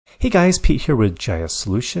Hey guys, Pete here with GIS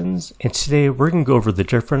Solutions, and today we're going to go over the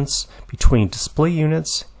difference between display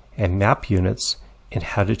units and map units and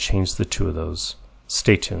how to change the two of those.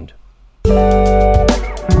 Stay tuned.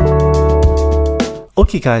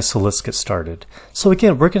 Okay guys, so let's get started. So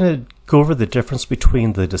again, we're going to go over the difference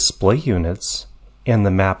between the display units and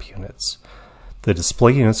the map units. The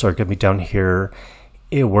display units are going to be down here,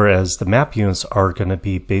 whereas the map units are going to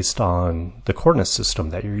be based on the coordinate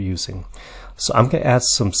system that you're using. So I'm going to add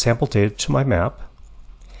some sample data to my map,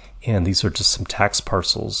 and these are just some tax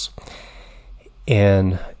parcels.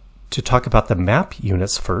 And to talk about the map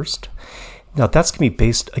units first, now that's going to be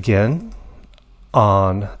based again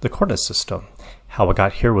on the coordinate system. How I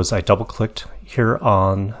got here was I double-clicked here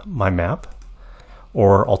on my map,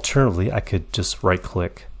 or alternatively I could just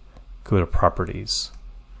right-click, go to Properties,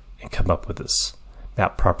 and come up with this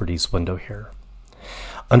Map Properties window here.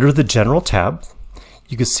 Under the General tab,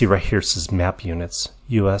 you can see right here it says Map Units,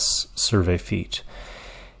 US Survey Feet.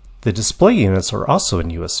 The display units are also in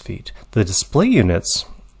US feet. The display units,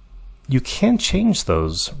 you can change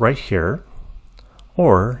those right here,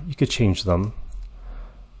 or you could change them,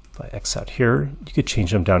 if I X out here, you could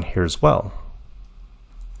change them down here as well.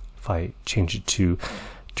 If I change it to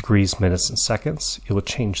degrees, minutes, and seconds, it will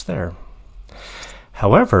change there.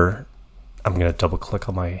 However, I'm going to double click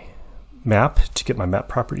on my map to get my map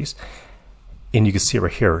properties. And you can see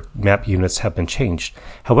right here, map units have been changed.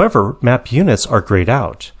 However, map units are grayed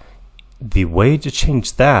out. The way to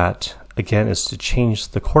change that, again, is to change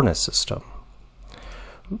the coordinate system.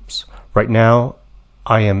 Oops. Right now,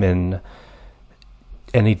 I am in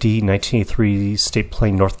NAD 1983 State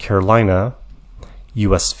Plane, North Carolina,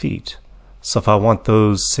 US feet. So if I want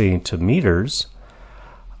those, say, to meters,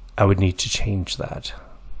 I would need to change that.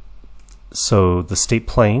 So the state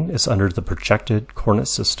plane is under the projected coordinate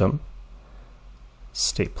system.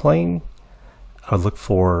 State plane, I would look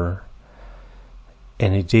for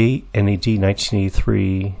NAD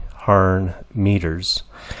 1983 Harn meters.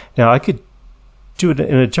 Now I could do it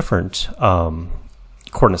in a different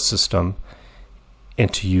coordinate system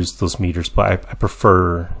and to use those meters, but I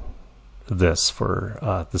prefer this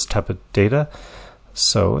for this type of data.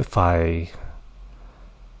 So if I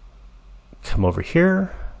come over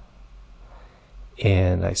here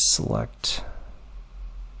and I select,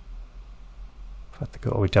 I have to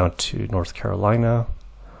go all the way down to North Carolina,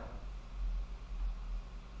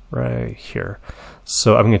 right here.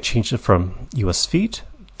 So I'm going to change it from US feet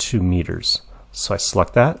to meters. So I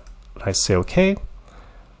select that, I say OK,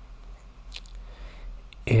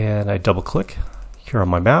 and I double click here on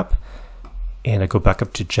my map, and I go back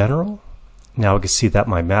up to General. Now I can see that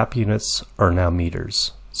my map units are now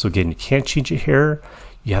meters. So again, you can't change it here.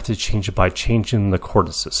 You have to change it by changing the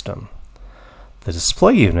coordinate system. The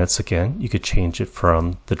display units, again, you could change it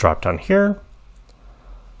from the drop down here.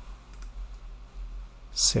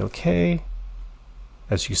 Say OK.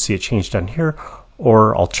 As you see, it changed down here.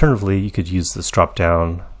 Or alternatively, you could use this drop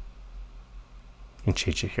down and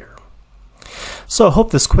change it here. So I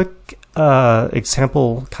hope this quick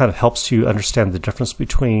example kind of helps you understand the difference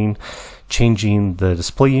between changing the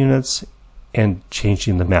display units and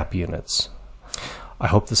changing the map units. I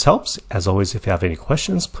hope this helps. As always, if you have any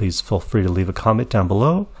questions, please feel free to leave a comment down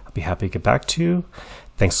below. I'll be happy to get back to you.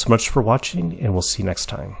 Thanks so much for watching, and we'll see you next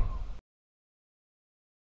time.